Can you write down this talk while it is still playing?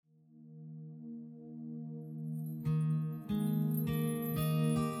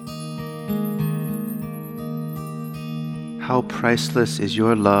How priceless is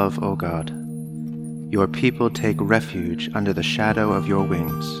your love, O God! Your people take refuge under the shadow of your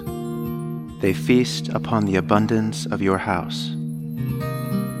wings. They feast upon the abundance of your house.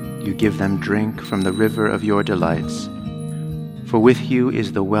 You give them drink from the river of your delights. For with you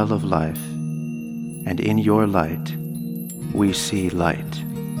is the well of life, and in your light we see light.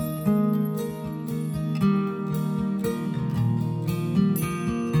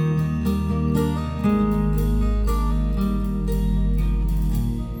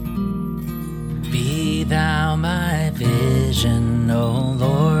 Be thou my vision, O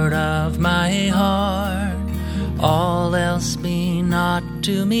Lord of my heart. All else be not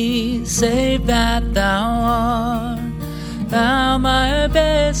to me, save that thou art. Thou my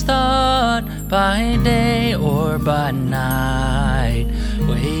best thought, by day or by night,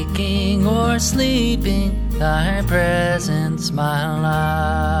 waking or sleeping, thy presence my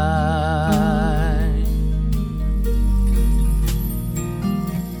light.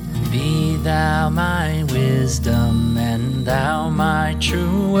 Be thou my wisdom, and thou my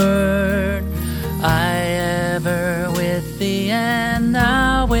true word. I ever with thee, and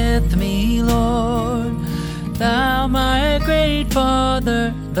thou with me, Lord. Thou my great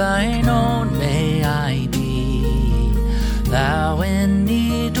Father, thine own may I be. Thou in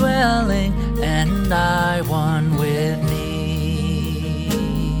me dwelling, and I one with thee.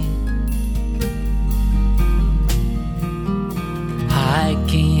 High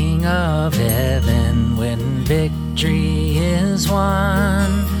King of heaven, when victory is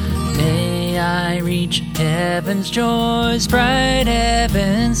won, may I reach heaven's joys, bright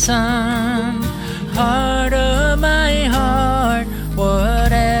heaven's sun. Heart of my heart,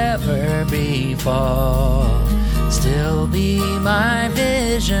 whatever befall, still be my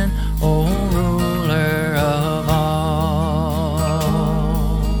vision, O ruler of all.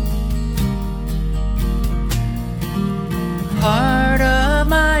 Heart of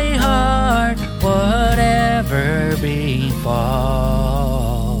my heart, whatever befall,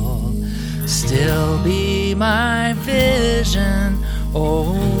 still be my vision, O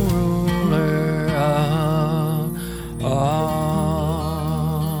ruler of all.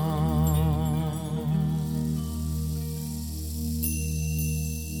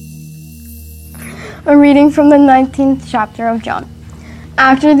 A reading from the 19th chapter of John.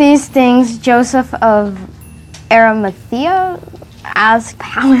 After these things, Joseph of Arimathea asked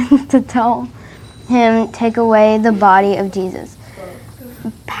Pilate to tell him take away the body of Jesus.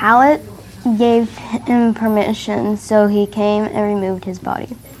 Pilate gave him permission, so he came and removed his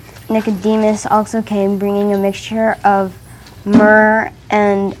body. Nicodemus also came, bringing a mixture of myrrh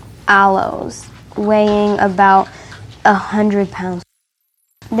and aloes, weighing about 100 pounds.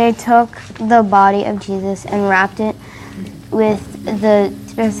 They took the body of Jesus and wrapped it with the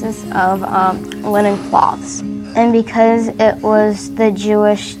pieces of linen cloths. And because it was the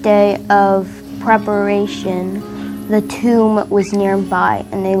Jewish day of preparation, the tomb was nearby,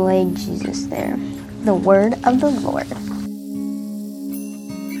 and they laid Jesus there. The word of the Lord.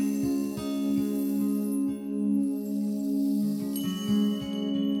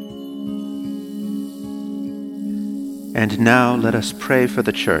 And now let us pray for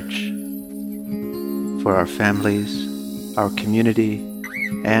the church, for our families, our community,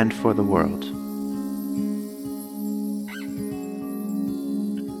 and for the world.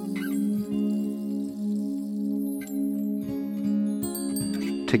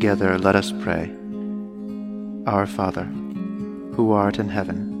 Together let us pray. Our Father, who art in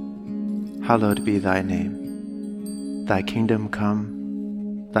heaven, hallowed be thy name. Thy kingdom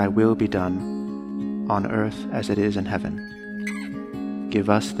come, thy will be done, on earth as it is in heaven. Give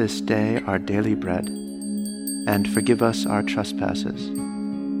us this day our daily bread, and forgive us our trespasses,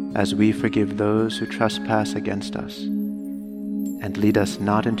 as we forgive those who trespass against us. And lead us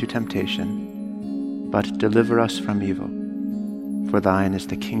not into temptation, but deliver us from evil. For thine is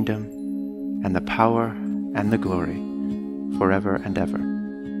the kingdom, and the power, and the glory, forever and ever.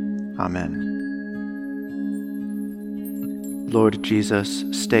 Amen. Lord Jesus,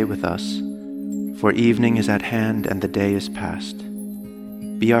 stay with us, for evening is at hand and the day is past.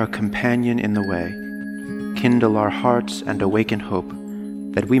 Be our companion in the way. Kindle our hearts and awaken hope,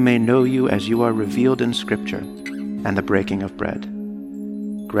 that we may know you as you are revealed in Scripture and the breaking of bread.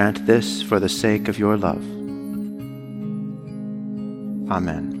 Grant this for the sake of your love.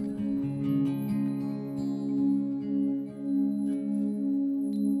 Amen.